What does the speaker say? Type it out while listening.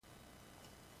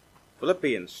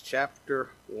Philippians chapter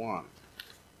 1.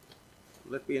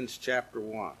 Philippians chapter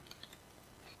 1.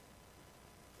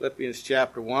 Philippians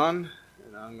chapter 1,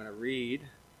 and I'm going to read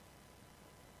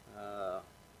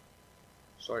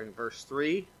starting in verse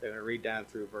 3. They're going to read down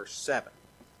through verse 7.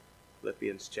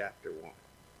 Philippians chapter 1.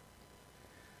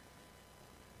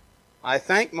 I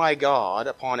thank my God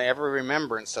upon every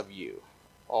remembrance of you,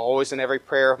 always in every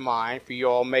prayer of mine, for you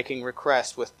all making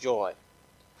request with joy,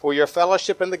 for your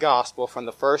fellowship in the gospel from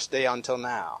the first day until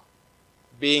now,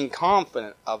 being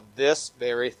confident of this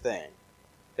very thing,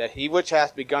 that he which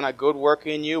hath begun a good work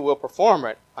in you will perform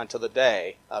it until the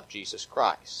day of Jesus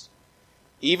Christ.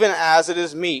 Even as it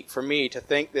is meet for me to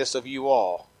think this of you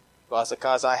all,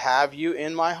 because I have you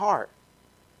in my heart,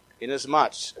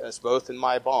 inasmuch as both in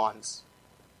my bonds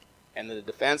and in the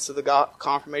defense of the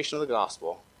confirmation of the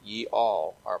gospel, ye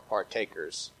all are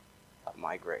partakers of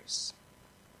my grace.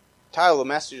 The title of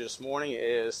the message this morning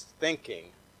is Thinking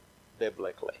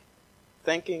Biblically.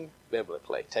 Thinking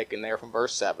biblically, taken there from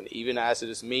verse 7, even as it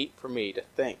is meet for me to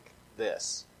think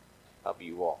this of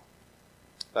you all.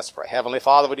 Let's pray. Heavenly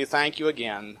Father, we do thank you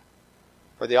again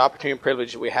for the opportunity and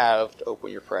privilege that we have to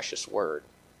open your precious word.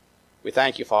 We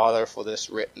thank you, Father, for this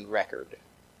written record.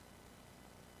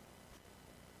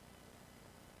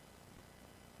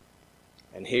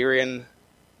 And herein,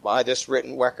 by this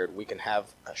written record, we can have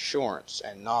assurance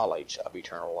and knowledge of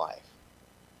eternal life.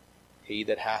 He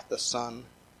that hath the Son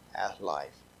hath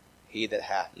life. He that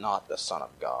hath not the Son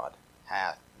of God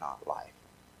hath not life.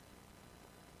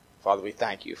 Father, we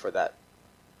thank you for that,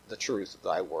 the truth of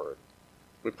thy word.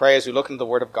 We pray as we look into the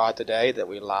word of God today that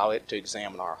we allow it to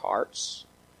examine our hearts,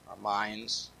 our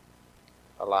minds,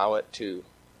 allow it to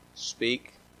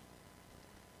speak.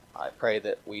 I pray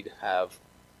that we'd have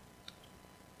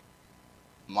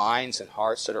minds and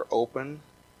hearts that are open,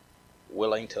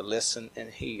 willing to listen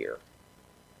and hear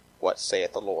what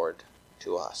saith the Lord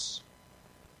to us.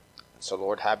 And so,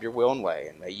 Lord, have your will and way,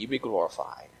 and may you be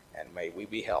glorified, and may we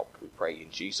be helped. We pray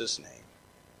in Jesus' name.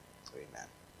 Amen.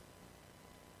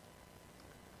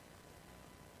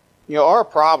 You know, our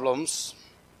problems,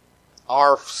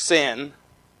 our sin,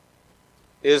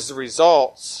 is the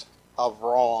results of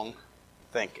wrong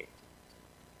thinking.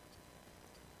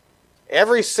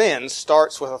 Every sin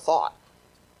starts with a thought.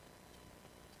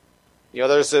 You know,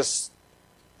 there's this,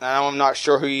 I'm not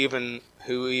sure who even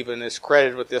is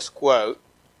credited with this quote.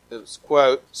 This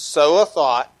quote, sow a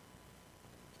thought,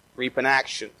 reap an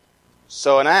action.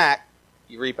 Sow an act,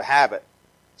 you reap a habit.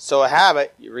 Sow a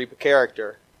habit, you reap a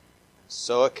character.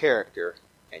 Sow a character,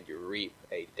 and you reap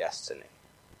a destiny.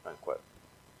 Unquote.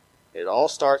 It all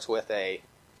starts with a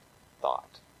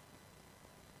thought.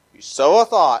 You sow a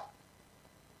thought,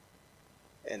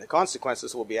 and the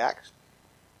consequences will be action.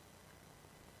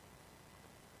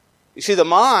 You see, the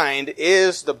mind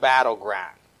is the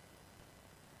battleground.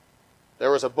 There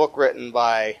was a book written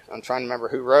by, I'm trying to remember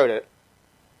who wrote it,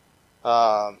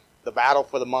 The Battle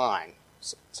for the Mind.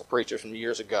 It's a preacher from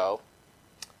years ago.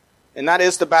 And that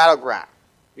is the battleground.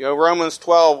 You know, Romans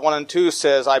 12, 1 and 2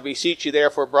 says, I beseech you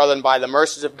therefore, brethren, by the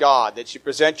mercies of God, that you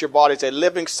present your bodies a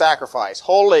living sacrifice,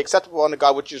 wholly acceptable unto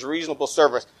God, which is reasonable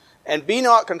service. And be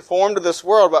not conformed to this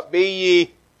world, but be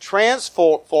ye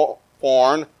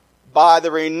transformed by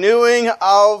the renewing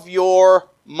of your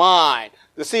mind.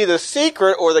 You see, the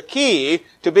secret or the key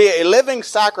to be a living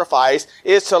sacrifice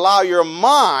is to allow your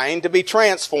mind to be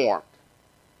transformed.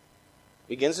 It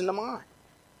begins in the mind.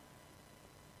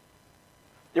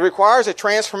 It requires a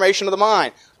transformation of the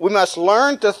mind. We must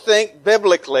learn to think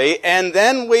biblically, and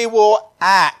then we will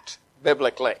act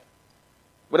biblically.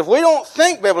 But if we don't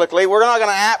think biblically, we're not going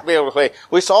to act biblically.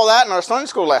 We saw that in our Sunday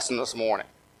school lesson this morning.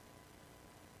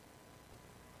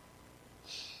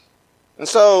 And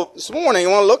so this morning, I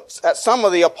want to look at some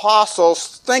of the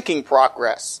apostles' thinking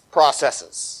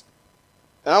processes.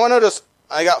 And I want to notice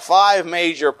I got 5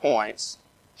 major points.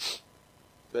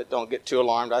 But don't get too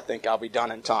alarmed. I think I'll be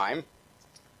done in time.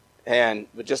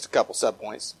 But just a couple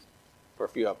sub-points for a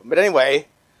few of them. But anyway,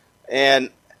 and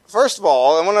first of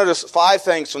all, I want to notice 5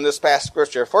 things from this passage of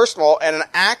Scripture. First of all, an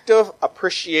active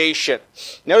appreciation.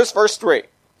 Notice verse 3.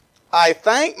 I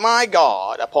thank my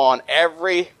God upon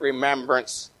every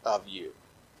remembrance of you.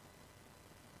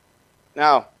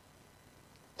 Now,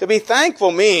 to be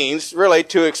thankful means really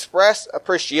to express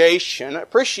appreciation.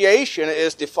 Appreciation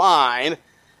is defined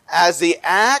as the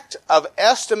act of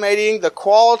estimating the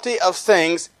quality of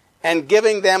things and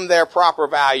giving them their proper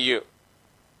value.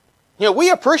 You know,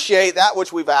 we appreciate that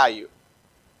which we value.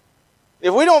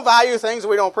 If we don't value things,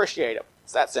 we don't appreciate them.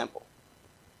 It's that simple.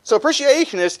 So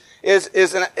appreciation is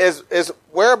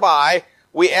whereby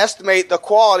we estimate the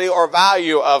quality or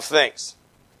value of things.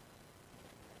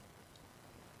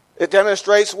 It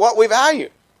demonstrates what we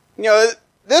value.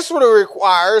 This would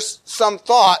require some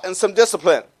thought and some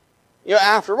discipline.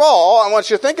 After all, I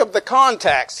want you to think of the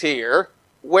context here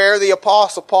where the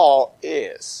Apostle Paul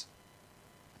is.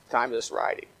 Time of this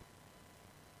writing.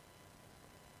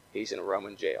 He's in a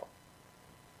Roman jail.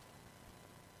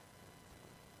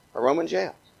 A Roman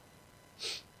jail.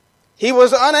 He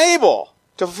was unable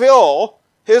to fulfill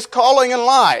his calling in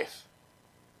life.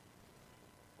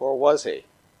 Or was he?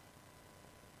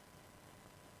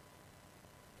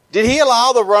 Did he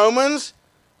allow the Romans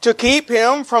to keep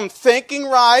him from thinking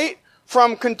right,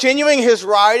 from continuing his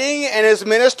writing and his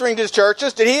ministering to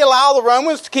churches? Did he allow the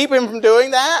Romans to keep him from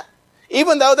doing that,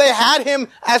 even though they had him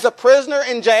as a prisoner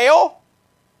in jail?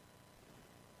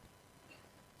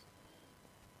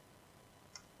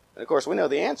 And of course, we know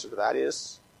the answer to that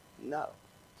is no.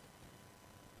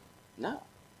 No.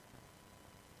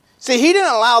 See, he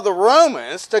didn't allow the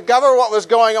Romans to govern what was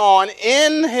going on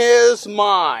in his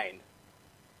mind.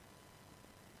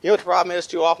 You know what the problem is?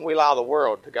 Too often we allow the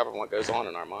world to govern what goes on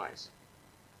in our minds.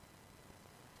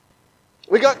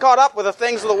 We got caught up with the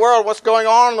things of the world, what's going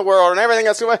on in the world, and everything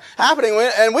that's happening.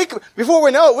 And before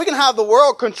we know it, we can have the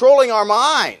world controlling our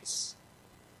minds.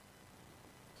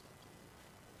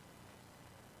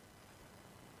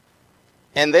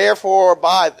 And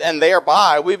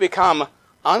thereby we become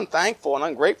unthankful and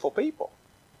ungrateful people.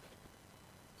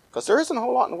 Because there isn't a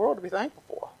whole lot in the world to be thankful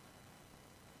for.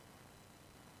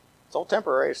 It's all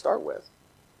temporary to start with.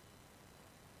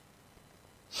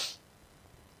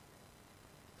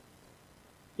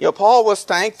 Paul was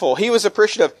thankful. He was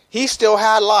appreciative. He still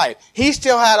had life. He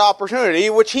still had opportunity,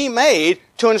 which he made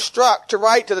to instruct, to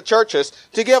write to the churches,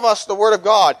 to give us the Word of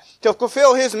God, to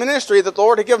fulfill his ministry that the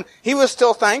Lord had given. He was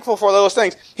still thankful for those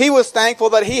things. He was thankful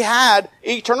that he had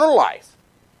eternal life.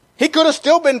 He could have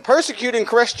still been persecuting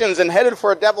Christians and headed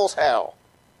for a devil's hell.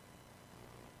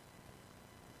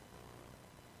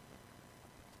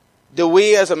 Do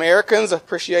we as Americans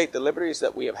appreciate the liberties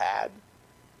that we have had?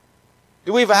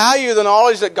 Do we value the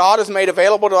knowledge that God has made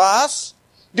available to us?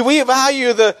 Do we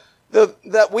value that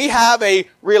we have a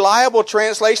reliable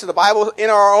translation of the Bible in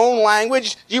our own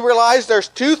language? Do you realize there's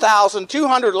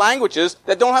 2,200 languages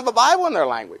that don't have a Bible in their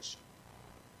language?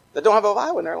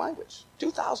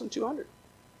 2,200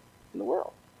 in the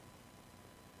world.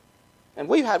 And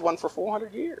we've had one for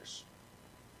 400 years.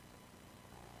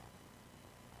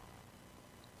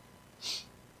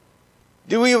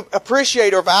 Do we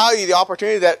appreciate or value the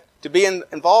opportunity to be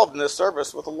involved in this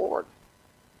service with the Lord?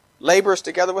 Labors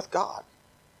together with God.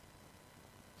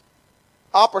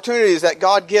 Opportunities that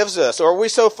God gives us. Or are we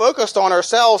so focused on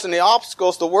ourselves and the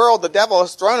obstacles the world, the devil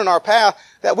has thrown in our path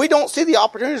that we don't see the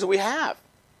opportunities that we have?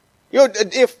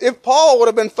 If Paul would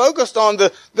have been focused on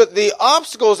the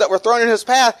obstacles that were thrown in his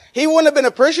path, he wouldn't have been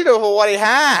appreciative of what he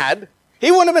had. He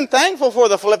wouldn't have been thankful for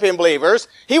the Philippian believers.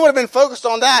 He would have been focused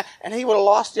on that, and he would have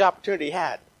lost the opportunity he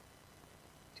had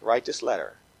to write this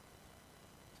letter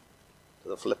to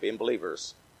the Philippian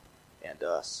believers and to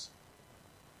us.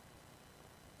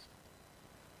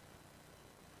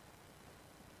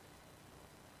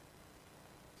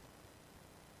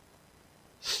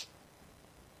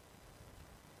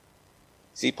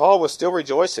 See, Paul was still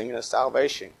rejoicing in his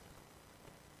salvation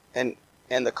and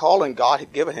the calling God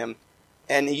had given him,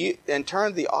 and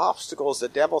turned the obstacles the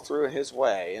devil threw in his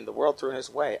way and the world threw in his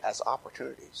way as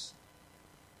opportunities.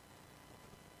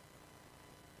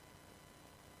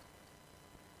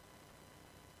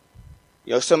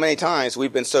 So many times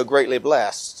we've been so greatly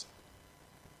blessed,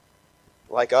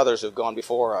 like others who've gone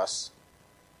before us,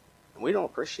 and we don't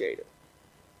appreciate it.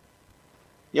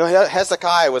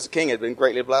 Hezekiah was a king, had been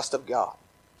greatly blessed of God.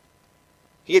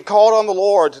 He had called on the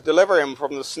Lord to deliver him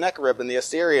from the Sennacherib and the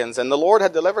Assyrians, and the Lord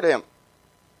had delivered him.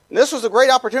 And this was a great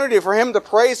opportunity for him to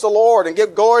praise the Lord and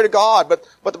give glory to God.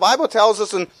 But the Bible tells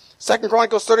us in 2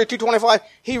 Chronicles 32:25,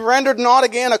 he rendered not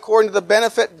again according to the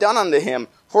benefit done unto him,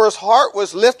 for his heart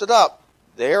was lifted up.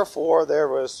 Therefore there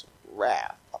was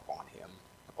wrath upon him,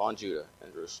 upon Judah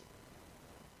and Jerusalem.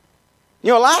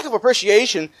 A lack of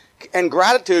appreciation and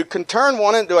gratitude can turn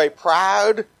one into a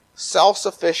proud,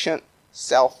 self-sufficient,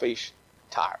 selfish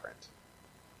tyrant.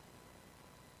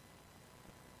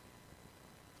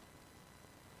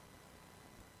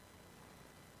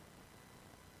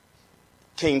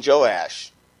 King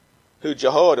Joash, who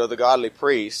Jehoiada, the godly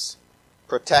priest,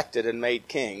 protected and made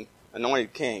king,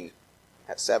 anointed king,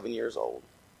 at 7 years old.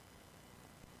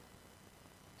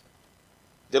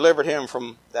 Delivered him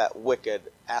from that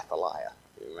wicked Athaliah,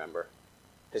 you remember?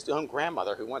 His own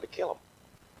grandmother who wanted to kill him.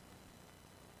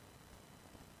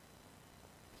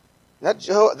 That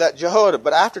Jehoiada,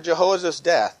 but after Jehoiada's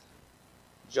death,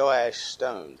 Joash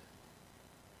stoned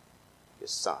his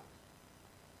son.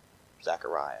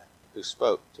 Zechariah, who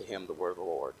spoke to him the word of the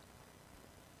Lord.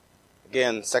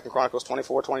 Again, 2 Chronicles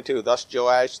 24:22, thus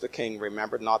Joash the king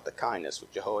remembered not the kindness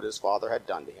which Jehoiada his father had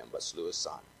done to him, but slew his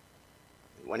son.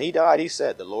 And when he died, he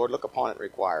said, the Lord look upon it and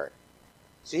require it.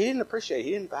 See, he didn't appreciate,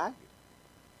 he didn't value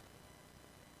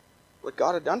what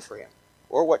God had done for him,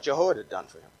 or what Jehoiada had done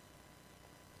for him.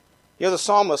 You know, the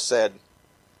psalmist said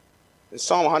in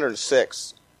Psalm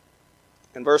 106,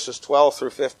 in verses 12 through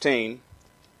 15,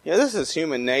 this is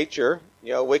human nature.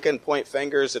 We can point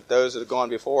fingers at those that have gone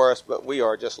before us, but we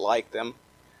are just like them.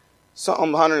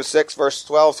 Psalm 106, verse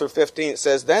 12 through 15, it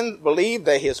says, then believed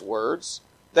they his words.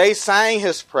 They sang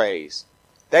his praise.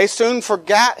 They soon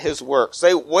forgot his works.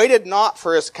 They waited not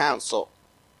for his counsel,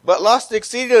 but lusted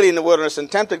exceedingly in the wilderness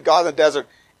and tempted God in the desert.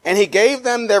 And he gave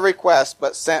them their request,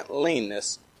 but sent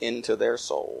leanness into their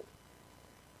soul.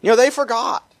 They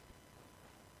forgot.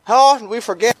 How often we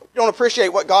forget, we don't appreciate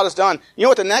what God has done. You know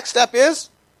what the next step is?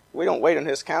 We don't wait on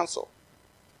his counsel.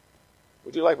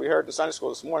 We do like we heard in Sunday school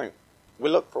this morning. We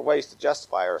look for ways to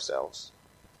justify ourselves.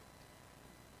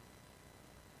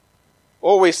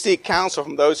 Or we seek counsel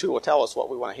from those who will tell us what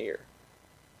we want to hear.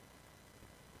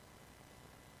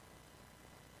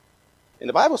 And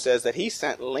the Bible says that he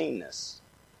sent leanness.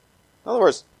 In other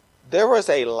words, there was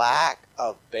a lack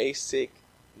of basic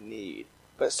need.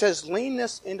 But it says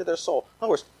leanness into their soul. In other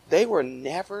words, they were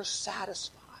never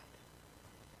satisfied.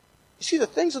 You see, the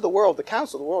things of the world, the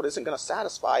counsel of the world isn't going to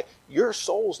satisfy your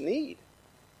soul's need.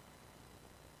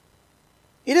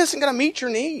 It isn't going to meet your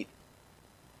need.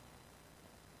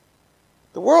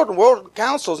 The world and world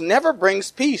counsels never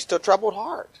brings peace to a troubled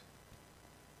heart.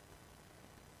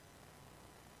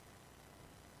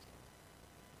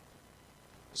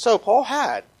 So Paul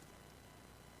had,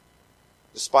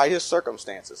 despite his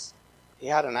circumstances, he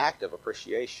had an active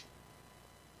appreciation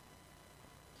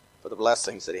for the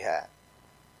blessings that he had.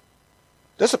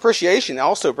 This appreciation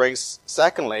also brings,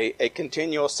 secondly, a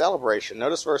continual celebration.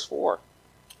 Notice verse 4.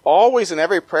 Always in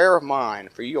every prayer of mine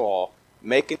for you all,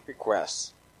 making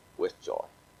requests with joy.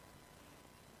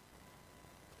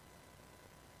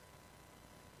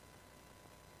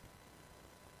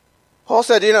 Paul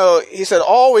said, he said,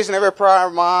 always in every prayer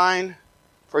of mine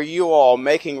for you all,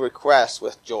 making requests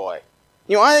with joy.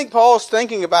 I think Paul's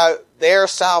thinking about their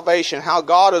salvation, how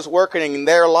God is working in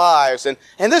their lives. And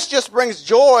this just brings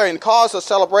joy and causes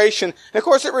celebration. And of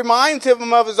course, it reminds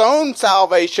him of his own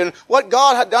salvation, what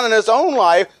God had done in his own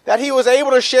life, that he was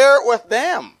able to share it with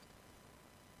them.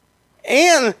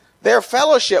 And their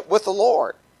fellowship with the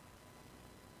Lord.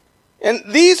 And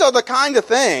these are the kind of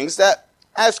things that,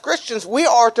 as Christians, we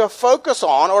are to focus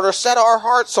on or to set our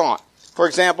hearts on. For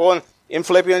example, in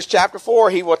Philippians chapter 4,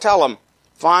 he will tell them,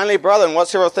 finally, brethren,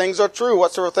 whatsoever things are true,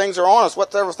 whatsoever things are honest,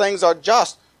 whatsoever things are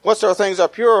just, whatsoever things are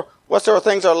pure, whatsoever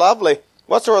things are lovely,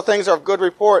 whatsoever things are of good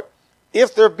report,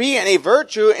 if there be any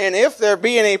virtue and if there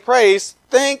be any praise,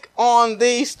 think on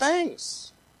these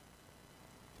things.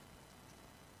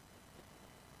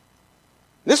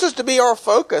 This is to be our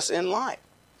focus in life.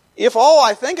 If all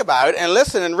I think about and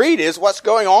listen and read is what's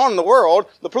going on in the world,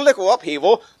 the political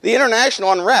upheaval, the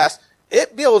international unrest,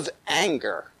 it builds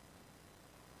anger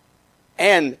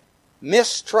and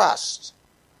mistrust.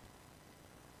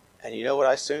 And you know what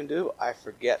I soon do? I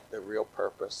forget the real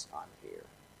purpose I'm here.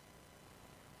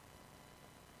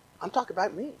 I'm talking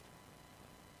about me.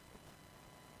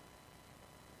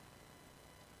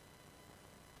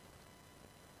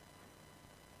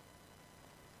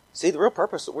 See, the real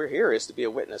purpose that we're here is to be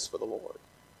a witness for the Lord.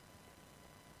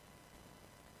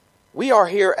 We are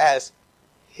here as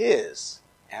his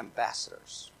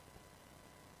ambassadors.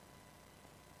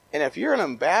 And if you're an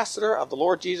ambassador of the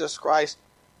Lord Jesus Christ,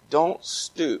 don't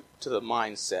stoop to the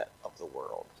mindset of the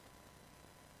world.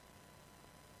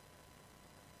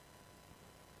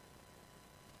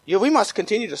 We must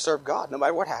continue to serve God no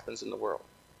matter what happens in the world.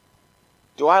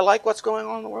 Do I like what's going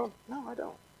on in the world? No, I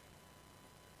don't.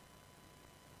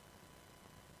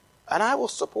 And I will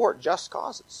support just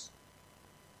causes.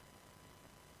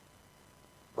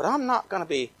 But I'm not going to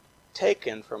be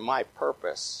taken from my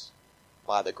purpose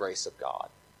by the grace of God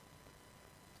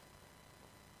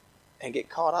and get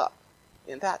caught up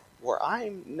in that where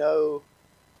I'm no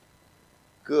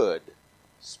good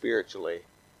spiritually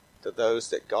to those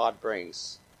that God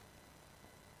brings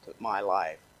to my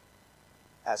life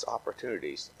as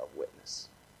opportunities of witness.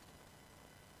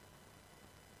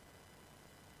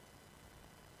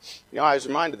 I was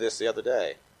reminded of this the other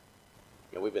day.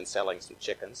 We've been selling some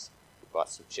chickens. We bought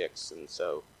some chicks, and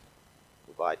so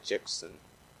we buy chicks and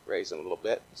raise them a little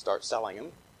bit and start selling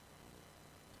them.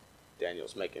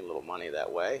 Daniel's making a little money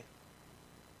that way.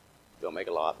 Don't make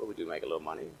a lot, but we do make a little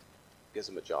money. Gives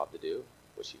him a job to do,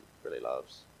 which he really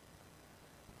loves.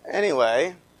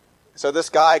 Anyway, so this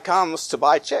guy comes to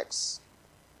buy chicks.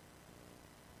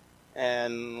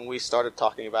 And we started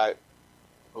talking about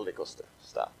political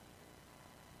stuff.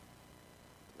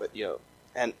 But,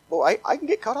 and, boy, I can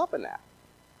get caught up in that.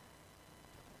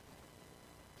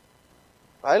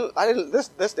 I didn't.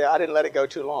 This day I didn't let it go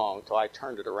too long until I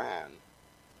turned it around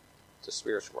to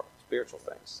spiritual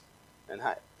things, and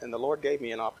the Lord gave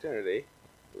me an opportunity.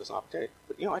 It was an opportunity,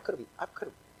 but I could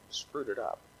have screwed it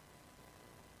up.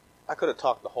 I could have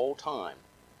talked the whole time,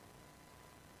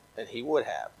 and He would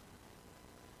have.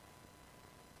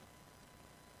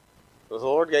 But the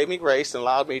Lord gave me grace and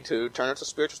allowed me to turn it to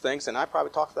spiritual things, and I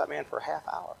probably talked to that man for a half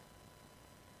hour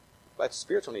about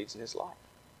spiritual needs in his life.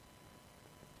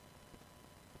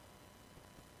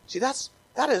 See, that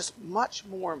is much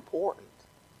more important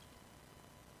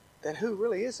than who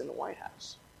really is in the White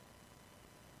House.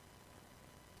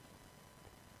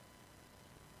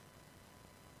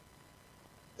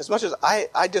 As much as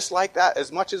I dislike that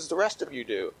as much as the rest of you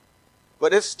do,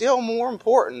 but it's still more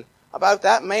important about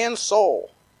that man's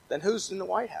soul than who's in the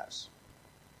White House.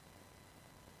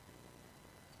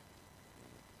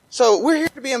 So we're here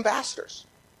to be ambassadors.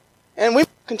 And we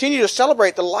continue to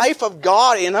celebrate the life of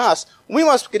God in us. We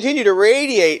must continue to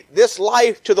radiate this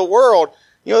life to the world.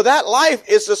 That life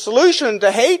is the solution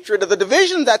to hatred of the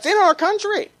division that's in our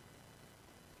country.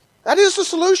 That is the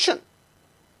solution.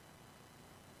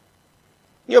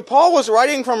 Paul was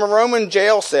writing from a Roman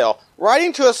jail cell,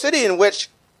 writing to a city in which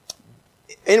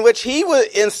he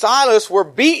and Silas were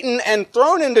beaten and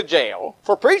thrown into jail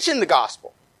for preaching the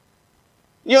gospel.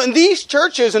 And these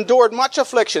churches endured much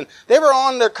affliction. They were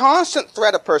on their constant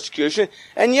threat of persecution,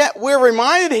 and yet we're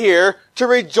reminded here to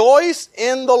rejoice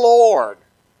in the Lord.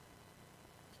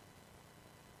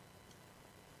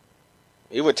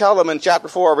 He would tell them in chapter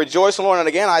 4, rejoice in the Lord, and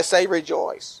again I say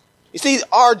rejoice. You see,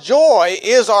 our joy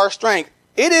is our strength.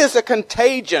 It is a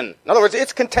contagion. In other words,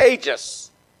 it's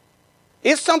contagious.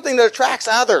 It's something that attracts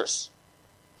others.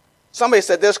 Somebody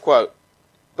said this quote,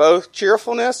 both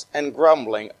cheerfulness and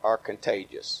grumbling are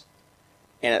contagious,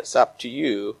 and it's up to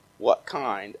you what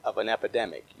kind of an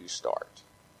epidemic you start.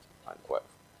 Unquote.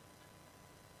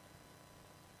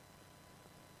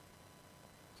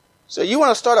 So you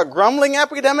want to start a grumbling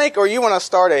epidemic, or you want to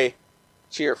start a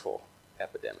cheerful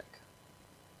epidemic?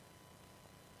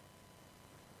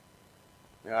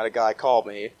 I had a guy called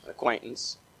me, an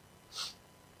acquaintance,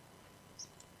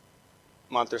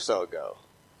 a month or so ago.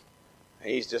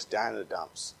 He's just down in the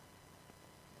dumps.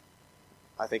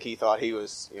 I think he thought he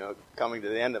was, coming to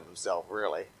the end of himself,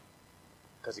 really,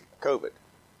 because of COVID.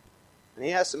 And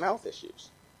he has some health issues.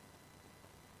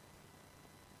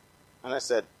 And I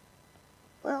said,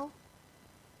 and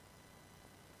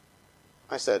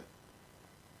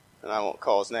I won't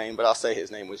call his name, but I'll say his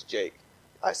name was Jake.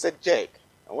 I said, Jake,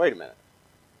 now wait a minute.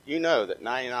 You know that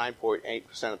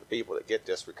 99.8% of the people that get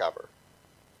this recover.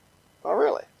 Oh,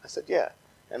 really? I said, yeah.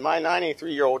 And my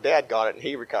 93-year-old dad got it, and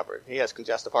he recovered. He has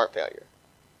congestive heart failure.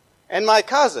 And my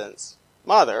cousin's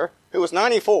mother, who was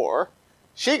 94,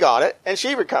 she got it, and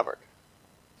she recovered.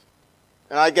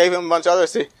 And I gave him a bunch of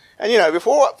others. And,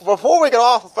 before we got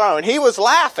off the phone, he was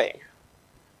laughing.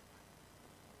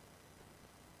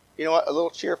 You know what? A little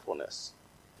cheerfulness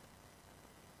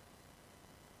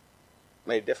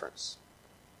made a difference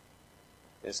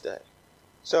in his day.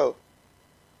 So,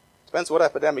 depends what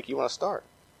epidemic you want to start.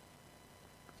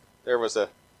 There was a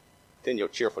continual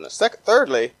cheerfulness.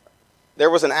 Thirdly,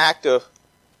 there was an active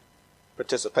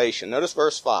participation. Notice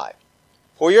verse 5.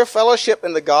 For your fellowship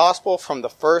in the gospel from the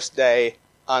first day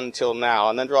until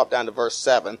now. And then drop down to verse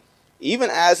 7.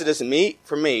 Even as it is meet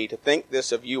for me to think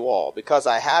this of you all, because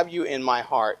I have you in my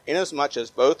heart, inasmuch as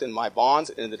both in my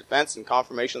bonds and in the defense and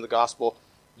confirmation of the gospel,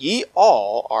 ye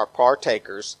all are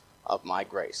partakers of my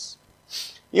grace.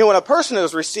 When a person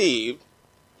is received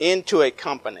into a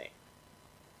company,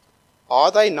 are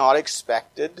they not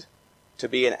expected to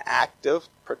be an active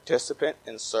participant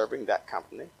in serving that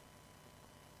company?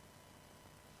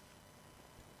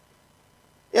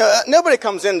 Nobody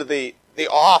comes into the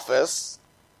office,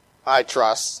 I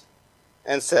trust,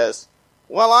 and says,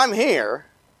 well, I'm here.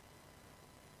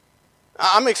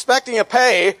 I'm expecting a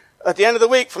pay at the end of the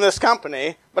week from this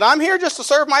company, but I'm here just to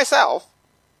serve myself.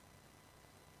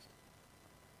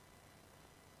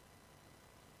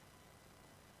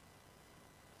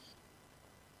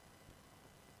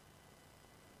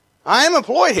 I am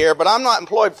employed here, but I'm not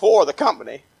employed for the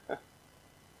company.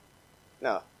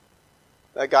 No.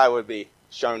 That guy would be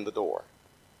shown the door.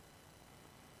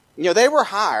 They were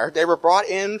hired. They were brought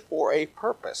in for a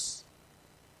purpose.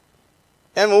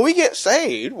 And when we get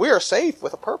saved, we are saved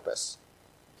with a purpose.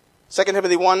 2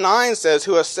 Timothy 1:9 says,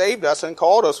 who has saved us and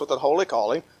called us with a holy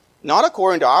calling, not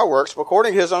according to our works, but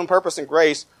according to his own purpose and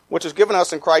grace, which was given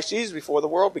us in Christ Jesus before the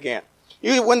world began.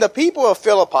 When the people of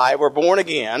Philippi were born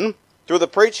again through the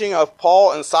preaching of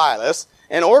Paul and Silas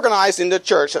and organized into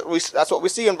church, that's what we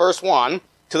see in verse 1,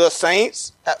 to the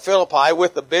saints at Philippi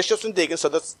with the bishops and deacons. So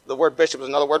that's, the word bishop is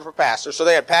another word for pastor. So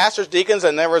they had pastors, deacons,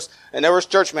 and there was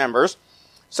church members.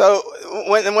 So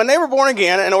when they were born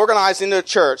again and organized into a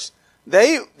church,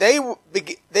 they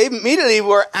immediately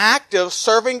were active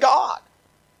serving God.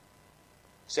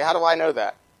 See, how do I know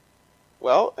that?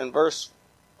 Well, in verse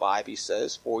 5 he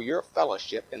says, for your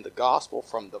fellowship in the gospel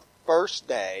from the first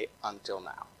day until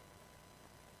now.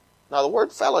 Now the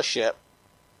word fellowship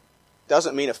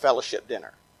doesn't mean a fellowship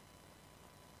dinner.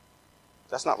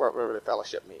 That's not what really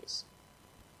fellowship means.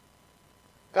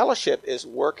 Fellowship is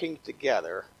working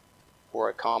together for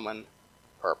a common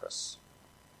purpose.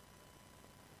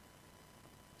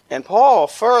 And Paul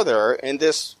further in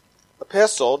this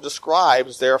epistle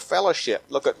describes their fellowship.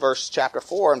 Look at chapter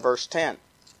 4 and verse 10.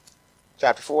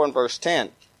 Chapter 4 and verse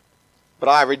 10. But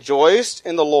I rejoiced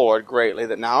in the Lord greatly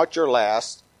that now at your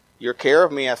last your care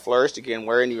of me hath flourished again,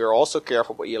 wherein you are also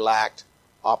careful, but you lacked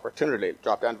opportunity.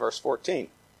 Drop down to verse 14.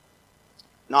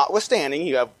 Notwithstanding,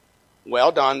 you have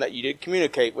well done that you did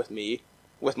communicate with me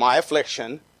with my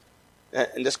affliction.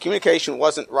 And this communication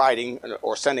wasn't writing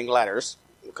or sending letters,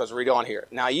 because read on here.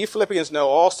 Now you Philippians know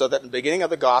also that in the beginning of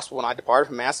the gospel, when I departed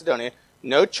from Macedonia,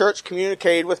 no church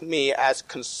communicated with me as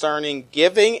concerning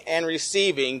giving and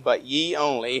receiving, but ye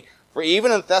only. For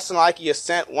even in Thessalonica ye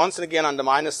sent once and again unto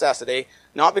my necessity,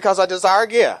 not because I desire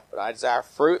gift, but I desire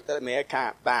fruit that it may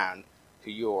abound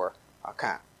to your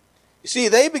account. You see,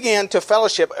 they began to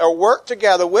fellowship or work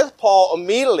together with Paul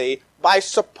immediately by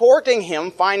supporting him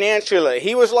financially.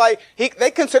 He was they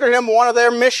considered him one of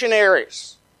their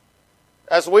missionaries.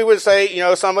 As we would say,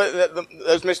 some of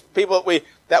those people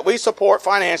that we support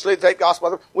financially, take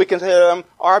gospel, we consider them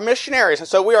our missionaries. And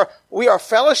so we are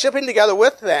fellowshipping together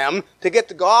with them to get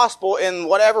the gospel in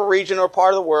whatever region or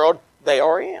part of the world they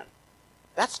are in.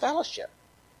 That's fellowship.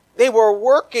 They were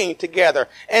working together.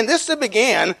 And this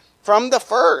began from the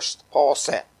first, Paul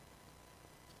said.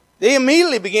 They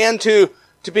immediately began to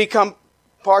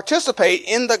participate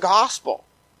in the gospel.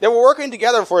 They were working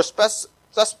together for a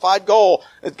specified goal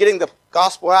of getting the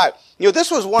gospel out. This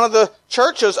was one of the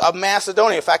churches of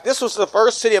Macedonia. In fact, this was the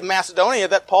first city of Macedonia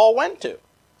that Paul went to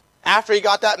after he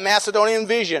got that Macedonian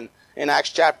vision in Acts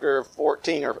chapter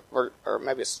 14 or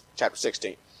maybe it's chapter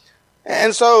 16.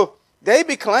 And so they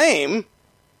became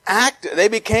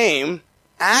active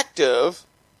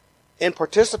in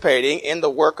participating in the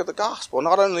work of the gospel,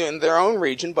 not only in their own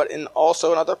region, but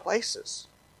also in other places.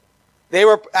 They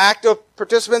were active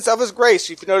participants of his grace.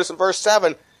 If you notice in verse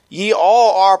 7, ye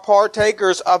all are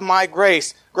partakers of my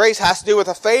grace. Grace has to do with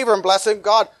a favor and blessing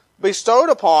God bestowed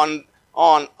upon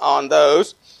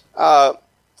those,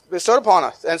 bestowed upon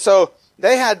us. And so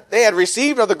they had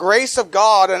received of the grace of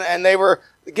God, and they were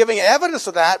giving evidence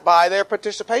of that by their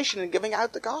participation in giving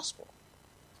out the gospel.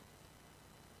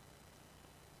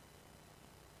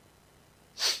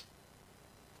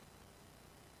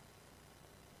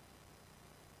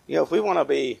 If we want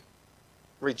to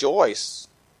rejoice,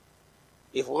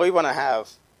 if we want to have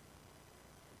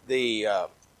the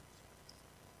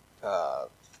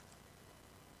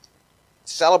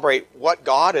celebrate what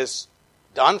God has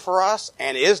done for us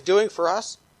and is doing for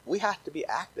us, we have to be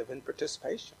active in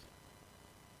participation.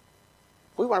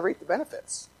 We want to reap the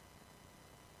benefits.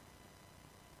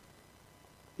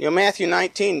 Matthew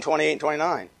 19, 28 and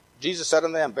 29. Jesus said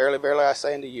unto them, verily, verily, I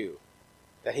say unto you,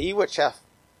 that ye which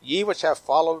have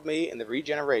followed me in the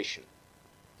regeneration,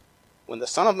 when the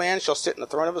Son of Man shall sit in the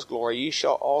throne of his glory, ye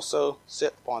shall also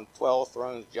sit upon 12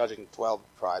 thrones, judging 12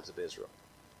 tribes of Israel.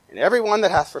 And every one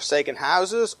that hath forsaken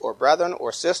houses, or brethren,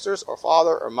 or sisters, or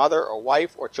father, or mother, or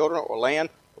wife, or children, or land,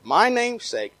 for my name's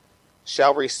sake,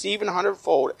 shall receive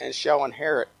 100-fold, and shall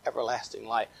inherit everlasting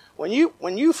life. When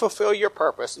you fulfill your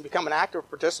purpose and become an active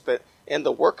participant in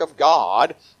the work of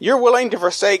God, you're willing to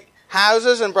forsake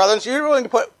houses and brothers. You're willing to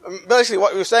put, basically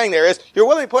what you're saying there is, you're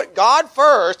willing to put God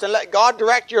first and let God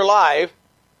direct your life.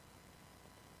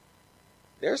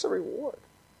 There's a reward.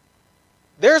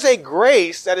 There's a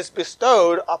grace that is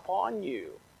bestowed upon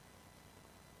you.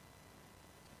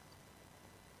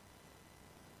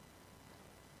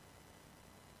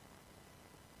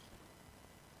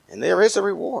 And there is a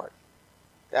reward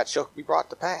that shall be brought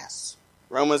to pass.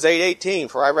 Romans 8:18,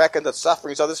 for I reckon that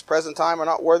sufferings of this present time are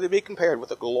not worthy to be compared with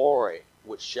the glory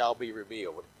which shall be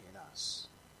revealed in us.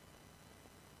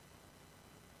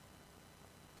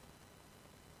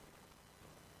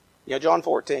 John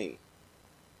 14.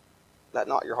 Let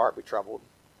not your heart be troubled.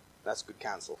 That's good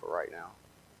counsel for right now.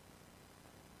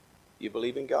 You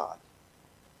believe in God.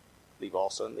 Believe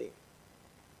also in me.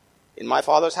 In my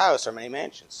Father's house are many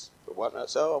mansions. But what not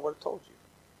so, I would have told you.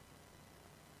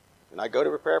 And I go to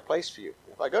prepare a place for you.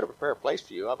 If I go to prepare a place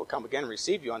for you, I will come again and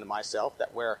receive you unto myself,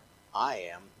 that where I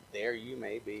am, there you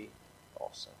may be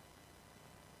also.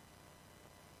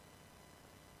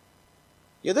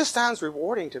 This sounds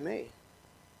rewarding to me.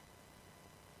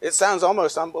 It sounds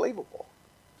almost unbelievable.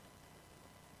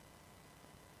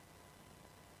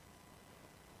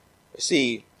 You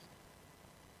see,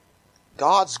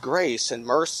 God's grace and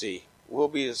mercy will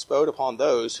be bestowed upon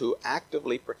those who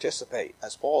actively participate.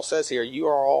 As Paul says here, you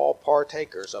are all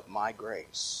partakers of my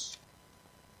grace.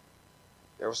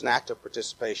 There was an active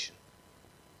participation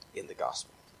in the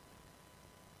gospel.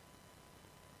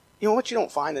 What you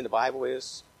don't find in the Bible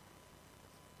is,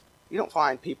 you don't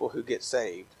find people who get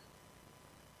saved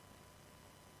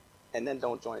and then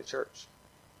don't join a church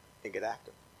and get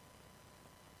active.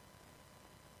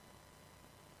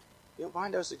 You don't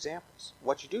find those examples.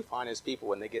 What you do find is people,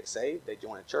 when they get saved, they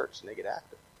join a church and they get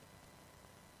active.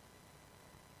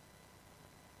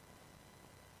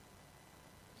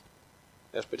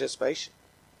 There's participation.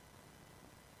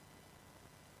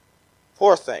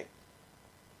 Fourth thing,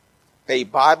 a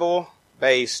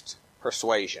Bible-based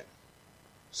persuasion.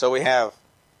 So we have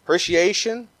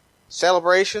appreciation,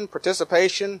 celebration,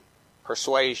 participation,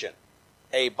 persuasion.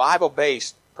 A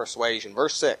Bible-based persuasion.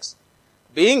 Verse 6.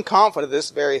 Being confident of this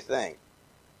very thing,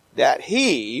 that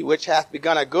he which hath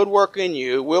begun a good work in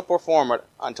you will perform it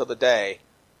until the day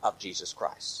of Jesus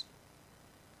Christ.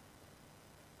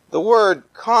 The word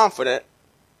confident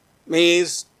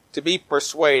means to be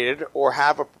persuaded or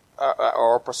have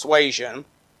or persuasion.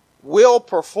 Will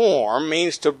perform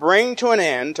means to bring to an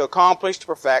end, to accomplish, to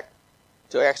perfect,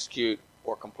 to execute,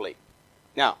 or complete.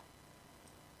 Now,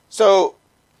 so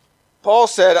Paul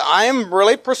said, I am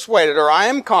really persuaded, or I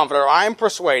am confident, or I am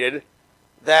persuaded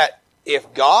that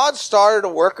if God started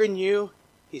a work in you,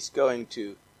 he's going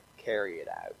to carry it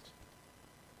out.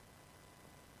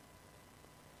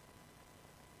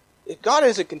 If God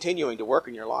isn't continuing to work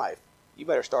in your life, you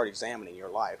better start examining your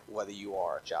life, whether you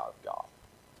are a child of God.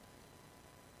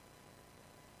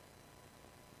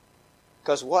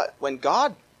 Because when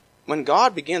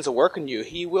God begins a work in you,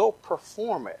 he will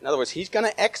perform it. In other words, he's going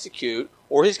to execute,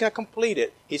 or he's going to complete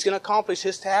it. He's going to accomplish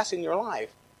his task in your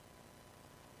life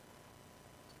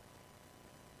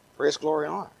for his glory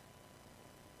and honor.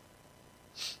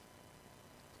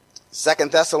 2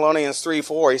 Thessalonians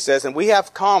 3:4, he says, and we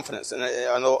have confidence. In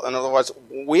other words,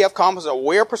 we have confidence that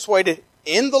we are persuaded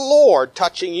in the Lord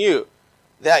touching you,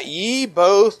 that ye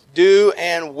both do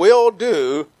and will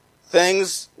do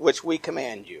things which we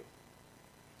command you.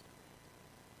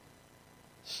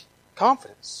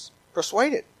 Confidence.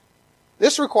 Persuaded.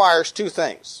 This requires two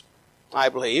things, I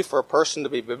believe, for a person to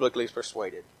be biblically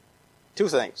persuaded. Two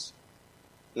things.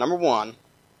 Number one,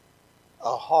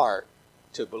 a heart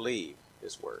to believe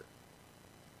his word.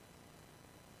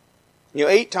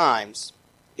 8 times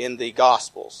in the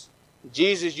Gospels,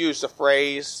 Jesus used a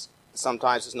phrase,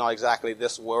 sometimes it's not exactly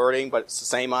this wording, but it's the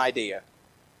same idea.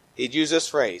 He'd use this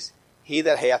phrase, he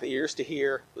that hath ears to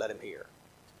hear, let him hear.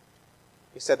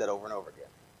 He said that over and over again.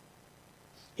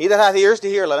 He that hath ears to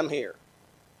hear, let him hear.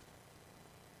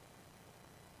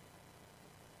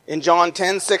 In John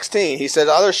 10:16, he said,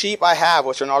 other sheep I have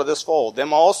which are not of this fold,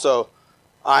 them also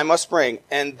I must bring,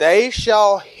 and they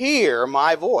shall hear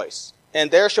my voice, and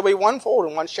there shall be one fold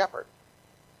and one shepherd.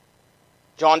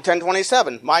 John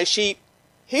 10:27, my sheep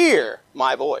hear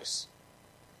my voice,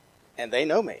 and they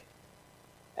know me,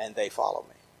 and they follow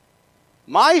me.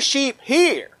 My sheep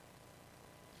hear.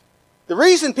 The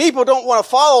reason people don't want to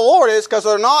follow the Lord is because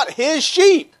they're not his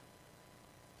sheep.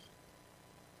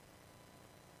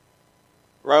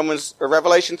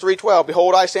 Revelation 3:12,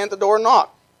 behold, I stand at the door and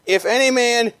knock. If any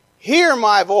man hear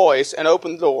my voice and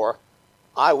open the door,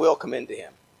 I will come into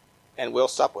him and will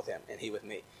sup with him and he with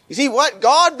me. You see, if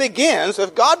God begins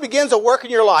a work in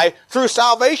your life through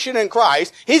salvation in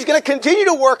Christ, he's going to continue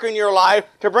to work in your life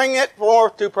to bring it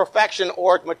forth to perfection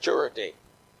or maturity.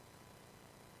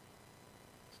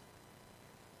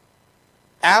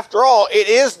 After all, it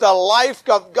is the life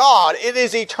of God. It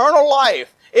is eternal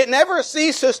life. It never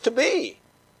ceases to be.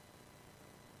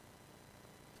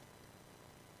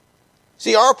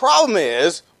 See, our problem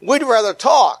is we'd rather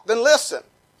talk than listen.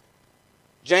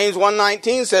 James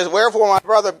 1:19 says, wherefore, my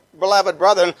beloved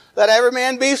brethren, let every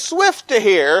man be swift to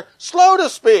hear, slow to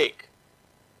speak,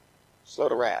 slow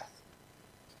to wrath.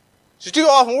 So too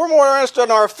often we're more interested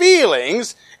in our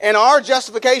feelings and our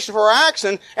justification for our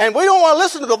action, and we don't want to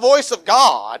listen to the voice of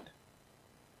God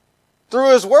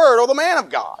through his word or the man of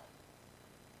God.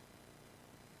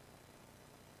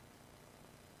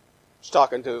 I was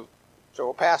talking to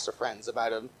several pastor friends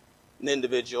about an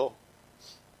individual,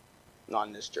 not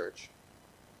in this church.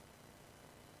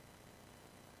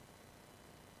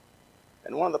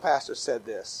 And one of the pastors said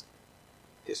this: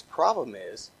 his problem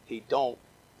is he don't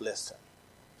listen.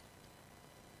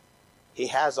 He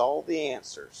has all the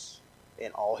answers,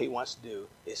 and all he wants to do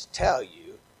is tell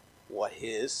you what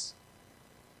his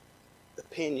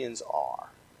opinions are.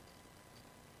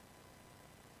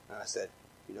 And I said,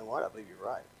 you know what? I believe you're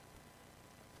right.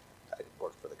 I didn't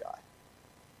work for the guy.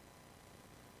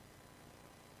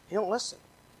 He don't listen.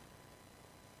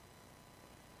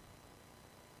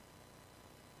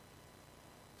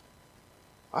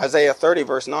 Isaiah 30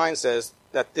 verse 9 says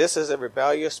that this is a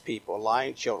rebellious people,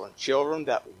 lying children, children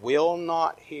that will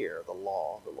not hear the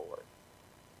law of the Lord.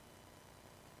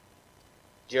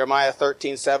 Jeremiah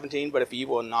 13:17, but if ye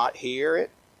will not hear it,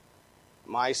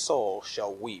 my soul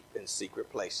shall weep in secret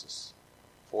places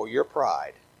for your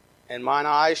pride, and mine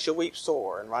eyes shall weep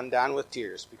sore and run down with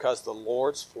tears, because the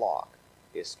Lord's flock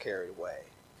is carried away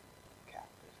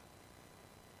captive.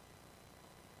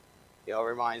 It all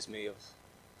reminds me of,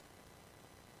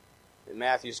 in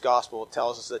Matthew's gospel, it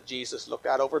tells us that Jesus looked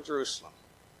out over Jerusalem.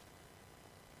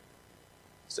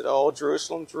 He said, "Oh,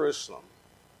 Jerusalem, Jerusalem,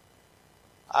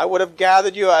 I would have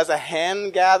gathered you as a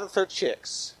hen gathereth her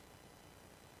chicks,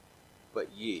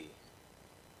 but ye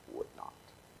would not."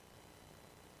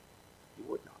 You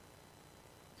would not.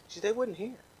 See, they wouldn't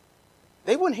hear.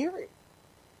 They wouldn't hear him.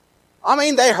 I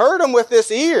mean, they heard him with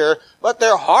this ear, but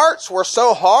their hearts were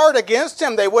so hard against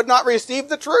him, they would not receive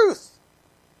the truth.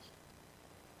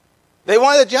 They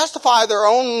wanted to justify their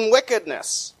own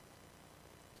wickedness.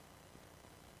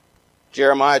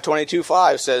 Jeremiah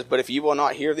 22:5 says, but if ye will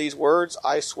not hear these words,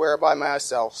 I swear by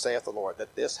myself, saith the Lord,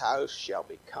 that this house shall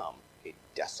become a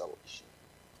desolation.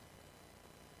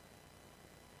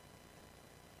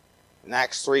 In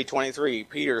Acts 3:23,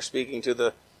 Peter, speaking to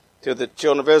the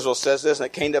children of Israel, says this, and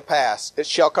it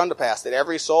shall come to pass that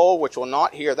every soul which will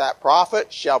not hear that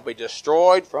prophet shall be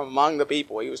destroyed from among the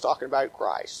people. He was talking about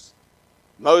Christ.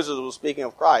 Moses was speaking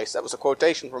of Christ. That was a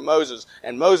quotation from Moses.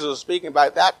 And Moses was speaking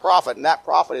about that prophet, and that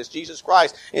prophet is Jesus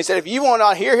Christ. And he said, if you will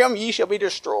not hear him, ye shall be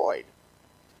destroyed.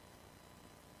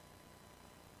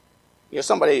 You know,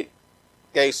 somebody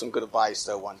gave some good advice,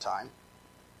 though, one time.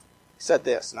 He said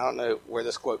this, and I don't know where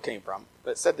this quote came from,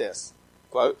 but it said this,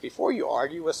 quote, before you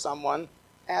argue with someone,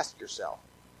 ask yourself,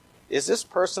 is this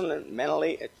person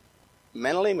mentally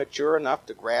mature enough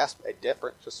to grasp a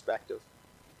different perspective?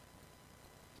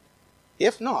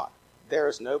 If not, there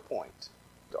is no point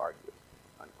to argue,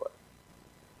 unquote.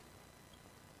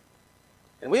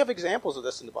 And we have examples of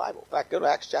this in the Bible. In fact, go to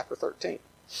Acts chapter 13.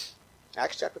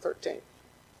 Acts chapter 13.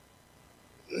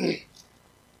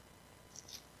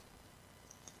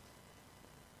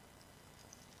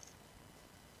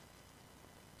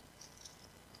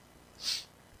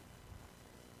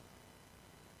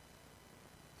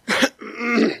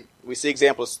 We see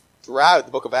examples throughout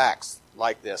the book of Acts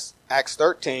like this. Acts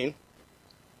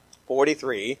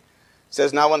 13:43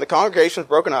 says, now when the congregation was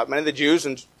broken up, many of the Jews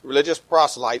and religious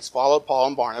proselytes followed Paul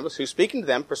and Barnabas, who speaking to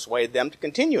them persuaded them to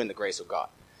continue in the grace of God.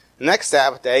 The next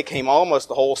Sabbath day came almost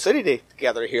the whole city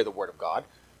together to hear the word of God.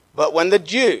 But when the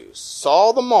Jews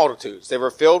saw the multitudes, they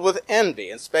were filled with envy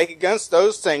and spake against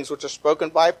those things which are spoken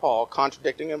by Paul,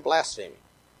 contradicting and blaspheming.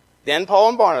 Then Paul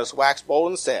and Barnabas waxed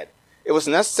bold and said, it was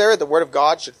necessary the word of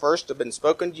God should first have been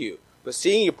spoken to you. But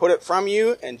seeing you put it from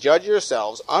you, and judge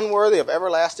yourselves unworthy of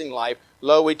everlasting life,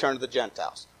 lo, we turn to the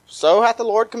Gentiles. So hath the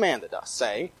Lord commanded us,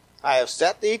 saying, I have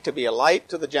set thee to be a light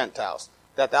to the Gentiles,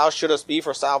 that thou shouldest be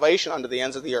for salvation unto the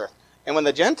ends of the earth. And when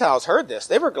the Gentiles heard this,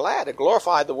 they were glad and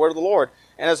glorified the word of the Lord.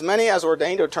 And as many as were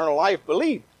ordained to eternal life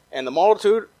believed. And the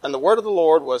multitude and the word of the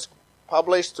Lord was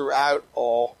published throughout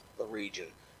all the region.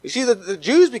 You see, the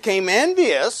Jews became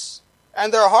envious,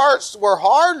 and their hearts were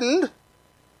hardened.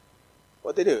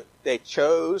 What they do? They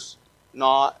chose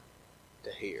not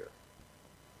to hear.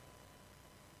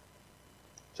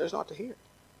 Chose not to hear.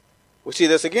 We see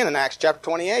this again in Acts chapter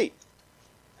 28.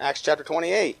 Acts chapter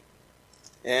 28.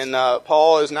 And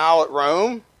Paul is now at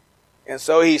Rome. And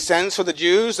so he sends for the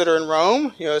Jews that are in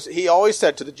Rome. You know, he always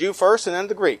said to the Jew first and then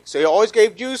the Greek. So he always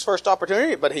gave Jews first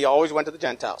opportunity, but he always went to the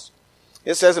Gentiles.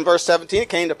 It says in verse 17, it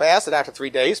came to pass that after 3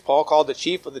 days, Paul called the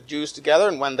chief of the Jews together,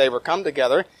 and when they were come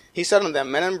together, he said unto them,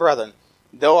 men and brethren,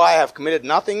 though I have committed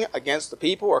nothing against the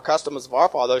people or customs of our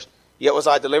fathers, yet was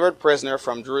I delivered prisoner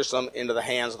from Jerusalem into the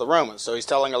hands of the Romans. So he's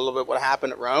telling a little bit what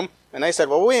happened at Rome. And they said,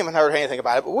 well, we haven't heard anything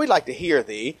about it, but we'd like to hear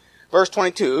thee. Verse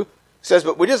 22 says,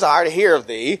 but we desire to hear of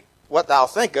thee what thou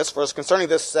thinkest, for as concerning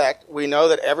this sect, we know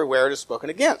that everywhere it is spoken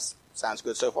against. Sounds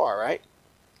good so far, right?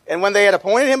 And when they had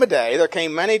appointed him a day, there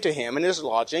came many to him in his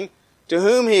lodging, to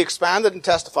whom he expounded and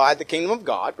testified the kingdom of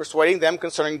God, persuading them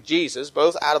concerning Jesus,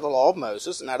 both out of the law of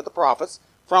Moses and out of the prophets,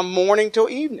 from morning till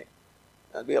evening.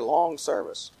 That'd be a long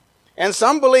service. And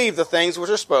some believed the things which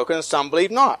were spoken, and some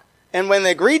believed not. And when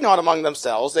they agreed not among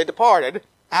themselves, they departed,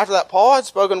 after that Paul had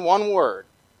spoken one word.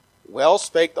 Well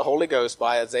spake the Holy Ghost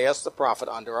by Isaiah the prophet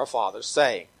unto our fathers,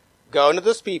 saying, Go unto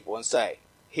this people, and say,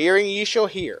 Hearing ye shall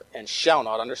hear, and shall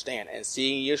not understand, and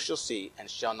seeing ye shall see, and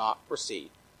shall not perceive.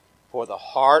 For the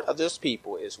heart of this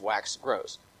people is waxed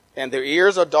gross, and their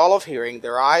ears are dull of hearing,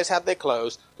 their eyes have they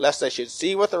closed, lest they should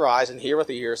see with their eyes, and hear with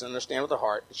their ears, and understand with their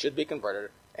heart, and should be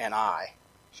converted, and I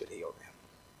should heal them.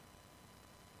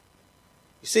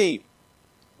 You see,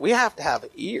 we have to have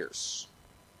ears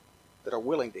that are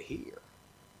willing to hear.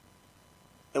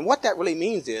 And what that really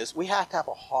means is we have to have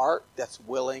a heart that's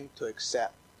willing to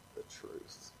accept the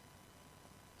truth.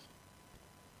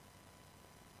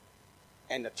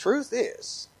 And the truth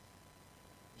is,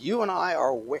 you and I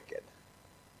are wicked,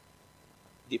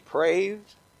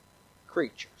 depraved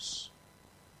creatures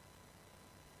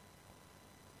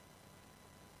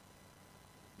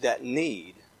that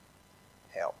need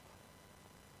help.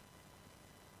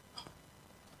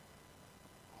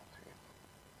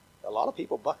 A lot of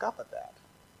people buck up at that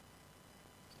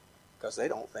because they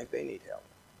don't think they need help.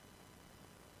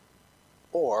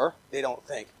 Or they don't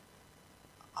think,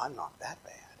 I'm not that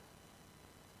bad.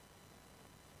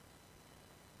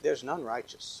 There's none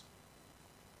righteous.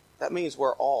 That means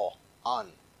we're all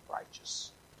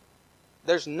unrighteous.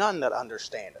 There's none that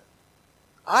understandeth.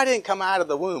 I didn't come out of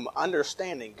the womb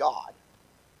understanding God.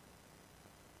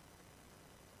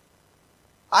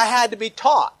 I had to be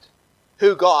taught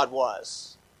who God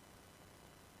was.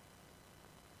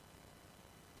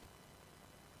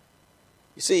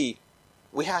 You see,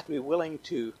 we have to be willing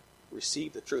to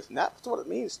receive the truth. And that's what it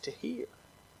means to hear.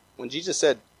 When Jesus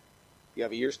said, you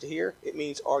have ears to hear, it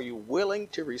means, are you willing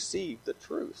to receive the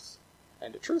truth?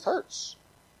 And the truth hurts.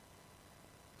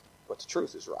 But the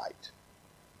truth is right.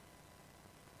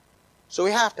 So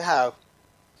we have to have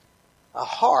a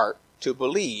heart to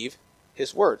believe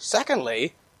His word.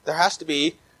 Secondly, there has to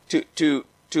be, to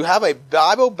have a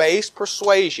Bible-based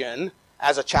persuasion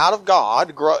as a child of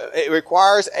God, it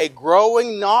requires a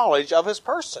growing knowledge of His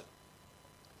person.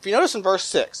 If you notice in verse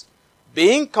 6,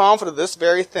 being confident of this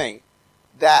very thing,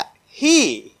 that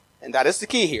He, and that is the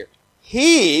key here,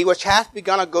 He which hath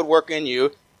begun a good work in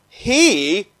you,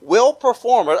 He will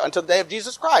perform it until the day of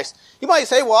Jesus Christ. You might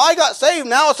say, well, I got saved,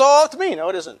 now it's all up to me. No,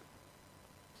 it isn't.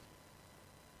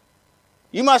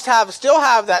 You must still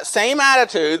have that same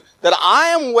attitude that I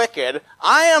am wicked,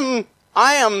 I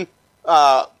am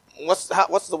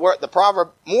what's the word, the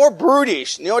proverb, more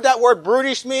brutish. You know what that word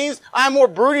brutish means? I'm more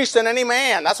brutish than any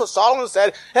man. That's what Solomon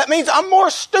said. That means I'm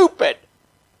more stupid.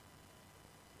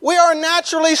 We are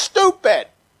naturally stupid.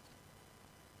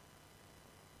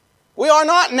 We are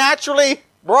not naturally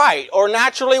bright or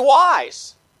naturally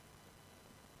wise.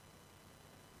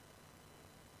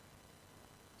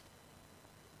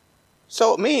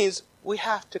 So it means we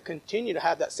have to continue to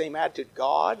have that same attitude.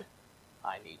 God,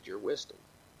 I need your wisdom.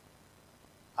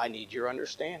 I need your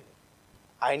understanding.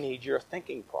 I need your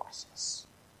thinking process.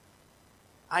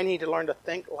 I need to learn to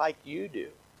think like you do.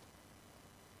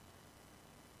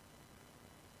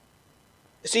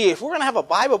 See, if we're going to have a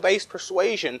Bible-based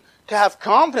persuasion, to have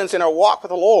confidence in our walk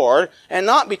with the Lord, and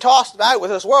not be tossed about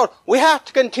with this world, we have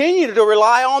to continue to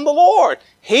rely on the Lord.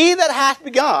 He that hath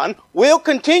begun will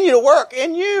continue to work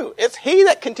in you. It's He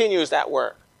that continues that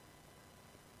work.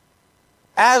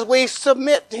 As we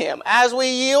submit to Him, as we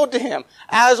yield to Him,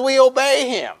 as we obey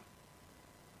Him.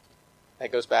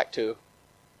 That goes back to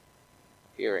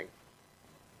hearing.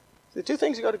 The two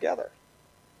things go together.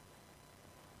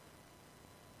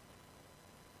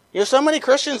 You know, so many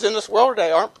Christians in this world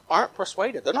today aren't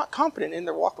persuaded. They're not confident in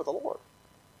their walk with the Lord.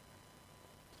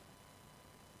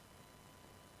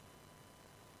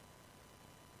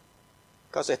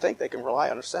 Because they think they can rely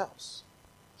on themselves.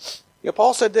 You know,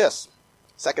 Paul said this,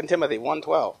 2 Timothy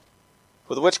 1:12,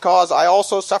 for the which cause I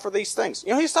also suffer these things.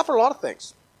 You know, he suffered a lot of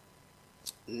things.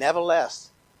 Nevertheless,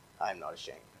 I am not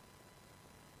ashamed.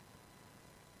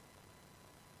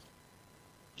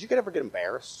 Did you ever get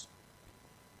embarrassed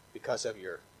because of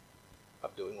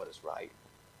doing what is right?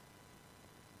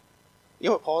 You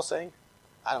know what Paul's saying?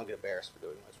 I don't get embarrassed for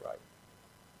doing what's right.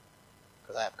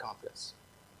 Because I have confidence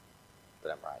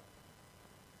that I'm right.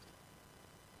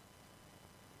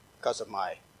 Because of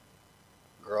my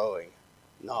growing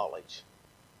knowledge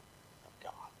of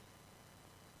God.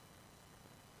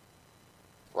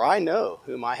 For I know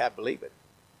whom I have believed,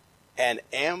 and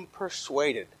am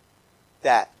persuaded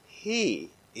that he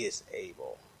is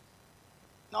able,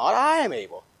 not I am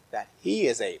able, that he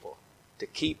is able to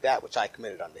keep that which I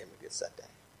committed unto him against that day.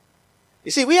 You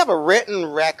see, we have a written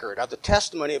record of the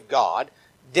testimony of God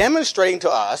demonstrating to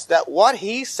us that what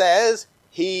he says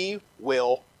he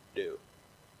will do.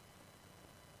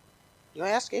 You know,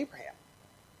 ask Abraham.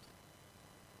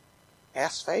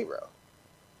 Ask Pharaoh.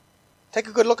 Take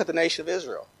a good look at the nation of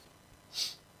Israel.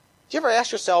 Do you ever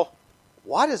ask yourself,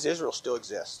 why does Israel still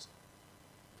exist?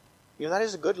 You know, that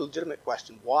is a good, legitimate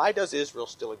question. Why does Israel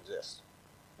still exist?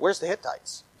 Where's the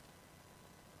Hittites?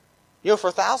 You know,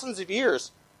 for thousands of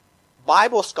years,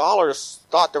 Bible scholars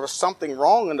thought there was something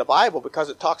wrong in the Bible because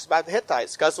it talks about the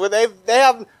Hittites. Because they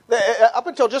have, up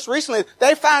until just recently,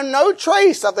 they found no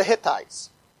trace of the Hittites.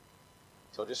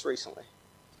 Until just recently.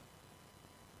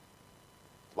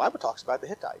 The Bible talks about the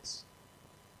Hittites.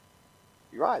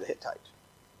 Uriah the Hittite.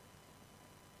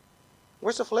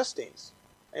 Where's the Philistines?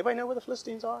 Anybody know where the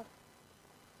Philistines are?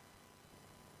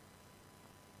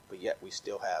 But yet we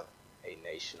still have a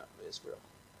nation of Israel.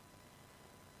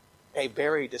 A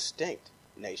very distinct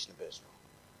nation of Israel.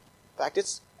 In fact,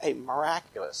 it's a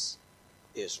miraculous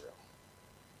Israel.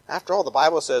 After all, the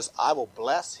Bible says, I will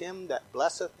bless him that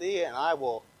blesseth thee, and I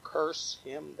will curse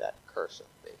him that curseth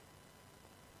thee.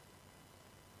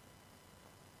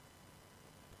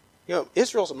 You know,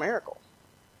 Israel's a miracle.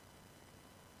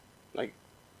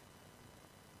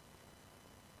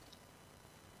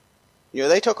 You know,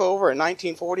 they took over in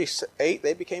 1948.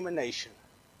 They became a nation.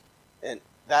 And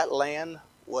that land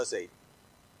was a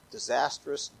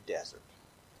disastrous desert.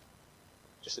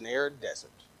 Just an arid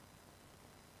desert.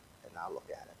 And now look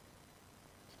at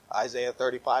it. Isaiah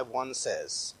 35:1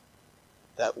 says,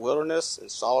 that wilderness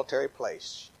and solitary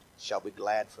place shall be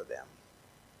glad for them.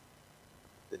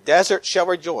 The desert shall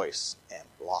rejoice and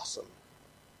blossom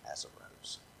as a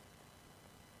rose.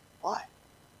 Why?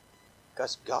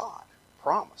 Because God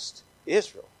promised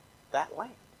Israel that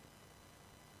land.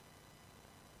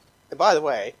 And by the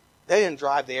way, they didn't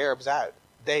drive the Arabs out.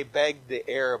 They begged the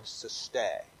Arabs to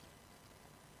stay.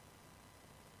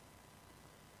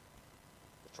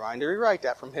 They're trying to rewrite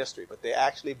that from history, but they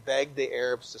actually begged the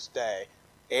Arabs to stay.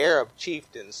 Arab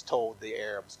chieftains told the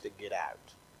Arabs to get out.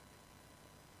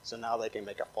 So now they can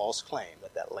make a false claim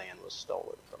that that land was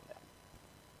stolen from them.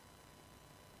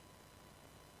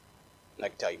 And I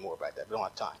can tell you more about that, but I don't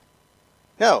have time.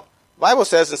 No, the Bible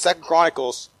says in 2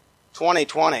 Chronicles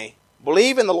 20:20,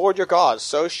 believe in the Lord your God,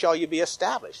 so shall you be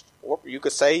established. Or you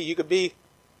could say you could be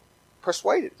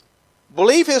persuaded.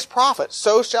 Believe his prophets,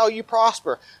 so shall you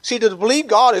prosper. See, to believe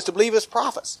God is to believe his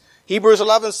prophets. Hebrews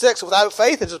 11:6, without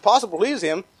faith it is impossible to please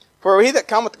him, for he that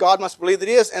cometh to God must believe that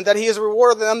he is, and that he is a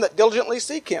rewarder of them that diligently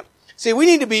seek him. See, we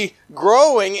need to be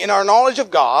growing in our knowledge of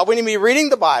God. We need to be reading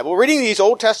the Bible, reading these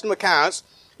Old Testament accounts.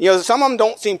 You know, some of them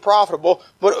don't seem profitable,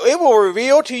 but it will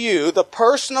reveal to you the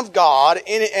person of God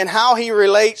and how he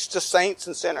relates to saints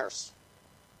and sinners.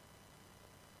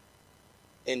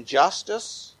 In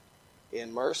justice,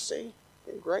 in mercy,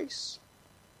 in grace.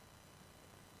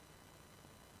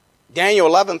 Daniel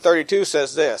 11:32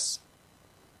 says this,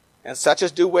 and such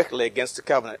as do wickedly against the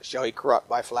covenant shall he corrupt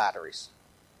by flatteries.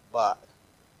 But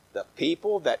the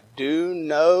people that do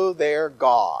know their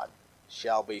God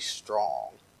shall be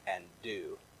strong and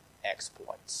do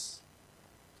exploits.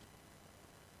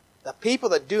 The people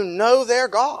that do know their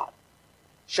God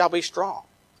shall be strong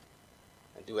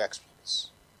and do exploits.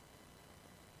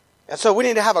 And so we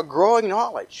need to have a growing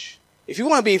knowledge. If you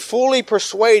want to be fully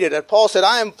persuaded, as Paul said,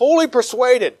 I am fully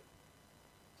persuaded.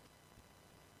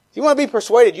 If you want to be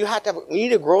persuaded, you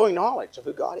need a growing knowledge of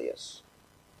who God is,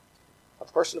 of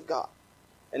the person of God.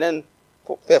 And then,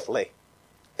 fifthly,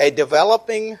 a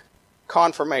developing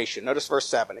confirmation. Notice verse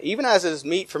 7. Even as it is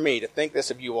meet for me to think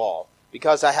this of you all,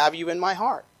 because I have you in my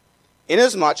heart.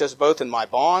 Inasmuch as both in my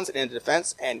bonds and in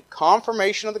defense and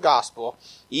confirmation of the gospel,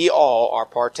 ye all are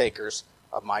partakers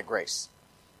of my grace.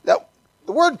 Now,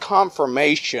 the word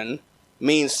confirmation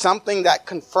means something that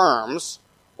confirms,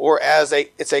 or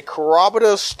it's a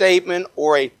corroborative statement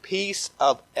or a piece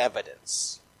of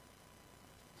evidence.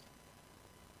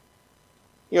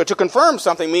 You know, to confirm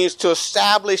something means to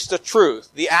establish the truth,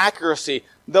 the accuracy,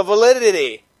 the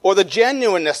validity, or the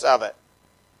genuineness of it.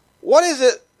 What is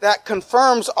it that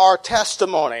confirms our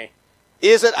testimony?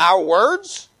 Is it our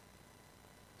words?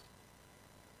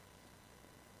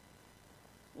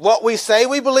 What we say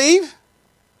we believe?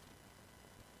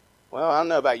 Well, I don't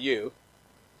know about you,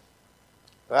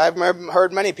 but I've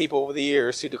heard many people over the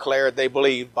years who declared they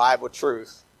believed Bible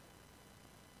truth.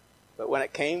 But when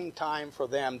it came time for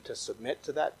them to submit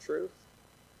to that truth,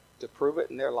 to prove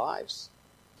it in their lives,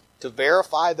 to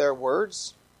verify their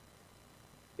words,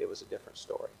 it was a different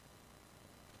story.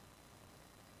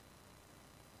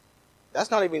 That's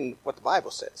not even what the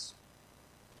Bible says.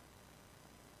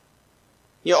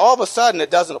 All of a sudden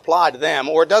it doesn't apply to them,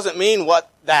 or it doesn't mean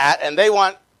and they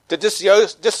want to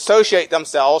dissociate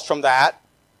themselves from that,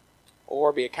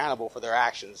 or be accountable for their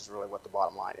actions is really what the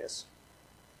bottom line is.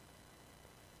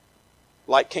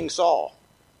 Like King Saul.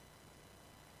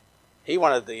 He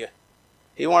wanted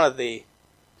the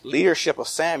leadership of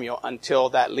Samuel until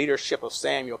that leadership of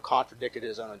Samuel contradicted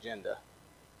his own agenda.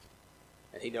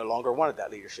 And he no longer wanted that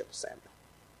leadership of Samuel.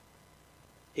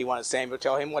 He wanted Samuel to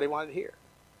tell him what he wanted to hear.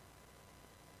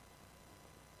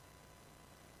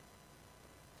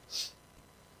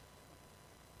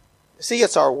 See,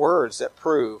 it's our words that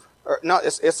prove,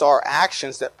 it's our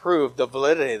actions that prove the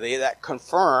validity, that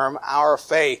confirm our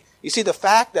faith. You see, the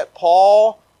fact that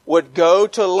Paul would go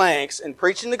to lengths in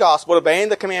preaching the gospel, obeying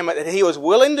the commandment, that he was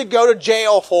willing to go to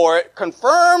jail for it,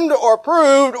 confirmed or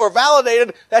proved or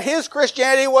validated that his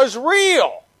Christianity was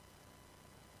real.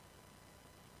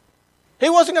 He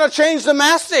wasn't going to change the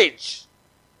message.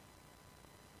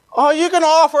 Oh, you can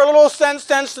offer a little cents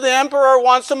to the emperor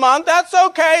once a month. That's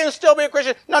okay and still be a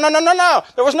Christian. No.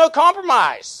 There was no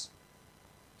compromise.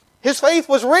 His faith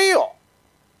was real.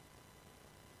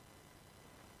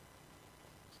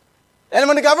 And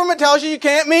when the government tells you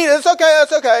can't meet, it's okay.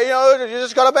 You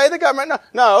just got to obey the government.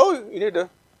 No, you need to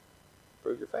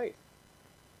prove your faith.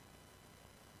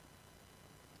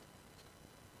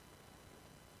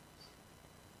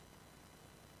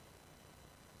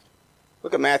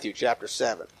 Look at Matthew chapter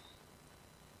 7.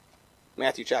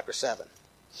 Matthew chapter 7.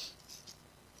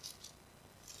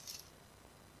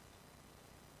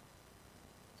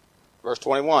 Verse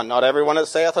 21, Not everyone that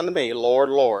saith unto me, Lord,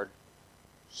 Lord,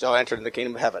 shall enter into the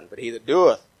kingdom of heaven, but he that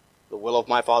doeth the will of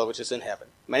my Father which is in heaven.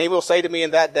 Many will say to me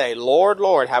in that day, Lord,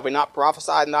 Lord, have we not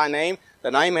prophesied in thy name?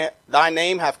 Thy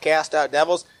name hath cast out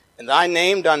devils, in thy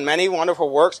name done many wonderful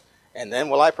works, and then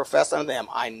will I profess unto them,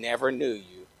 I never knew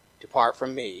you. Depart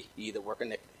from me, ye that work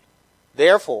iniquity.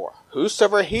 Therefore,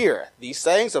 whosoever heareth these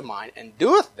sayings of mine, and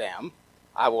doeth them,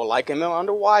 I will liken him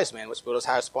unto a wise man, which built his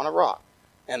house upon a rock.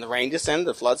 And the rain descended,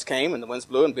 the floods came, and the winds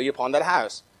blew and beat upon that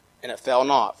house. And it fell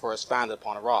not, for it was founded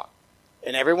upon a rock.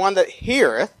 And every one that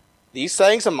heareth these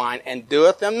sayings of mine, and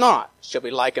doeth them not, shall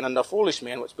be likened unto a foolish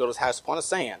man, which built his house upon a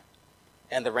sand.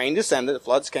 And the rain descended, the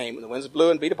floods came, and the winds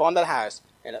blew and beat upon that house,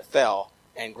 and it fell,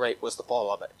 and great was the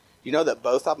fall of it. You know that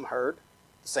both of them heard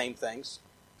the same things,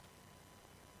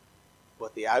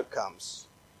 but the outcomes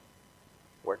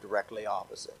were directly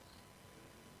opposite.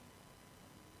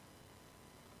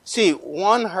 See,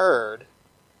 one heard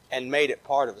and made it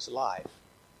part of his life,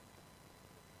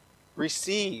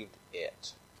 received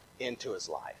it into his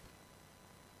life.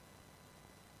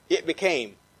 It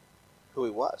became who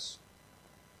he was.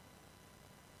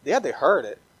 The other heard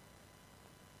it,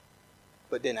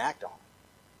 but didn't act on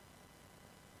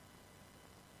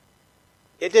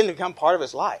it. It didn't become part of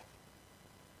his life.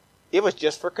 It was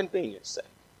just for convenience sake.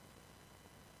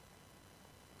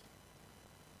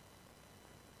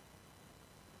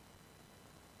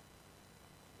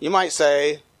 You might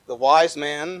say the wise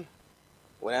man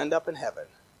will end up in heaven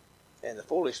and the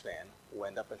foolish man will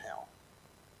end up in hell.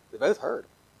 They both heard.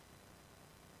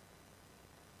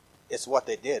 It's what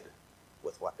they did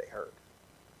with what they heard.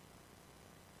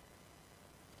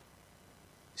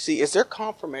 See, is there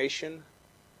confirmation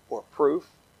or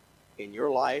proof in your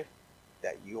life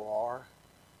that you are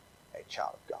a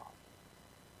child of God?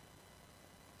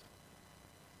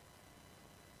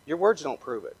 Your words don't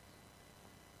prove it.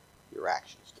 Your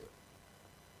actions do.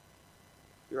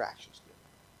 Your actions do.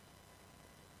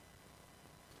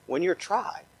 When you're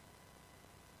tried,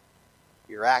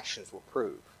 your actions will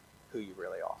prove who you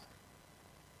really are.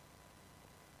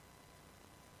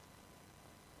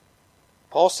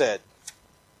 Paul said,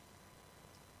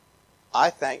 I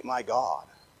thank my God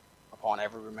upon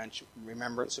every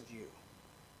remembrance of you,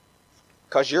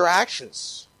 because your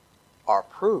actions are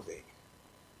proving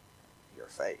your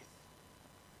faith.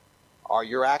 Are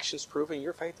your actions proving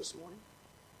your faith this morning?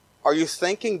 Are you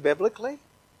thinking biblically?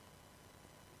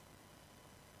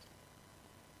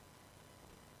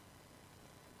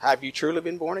 Have you truly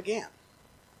been born again?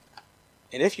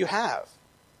 And if you have,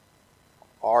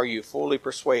 are you fully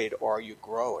persuaded, or are you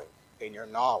growing in your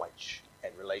knowledge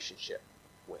and relationship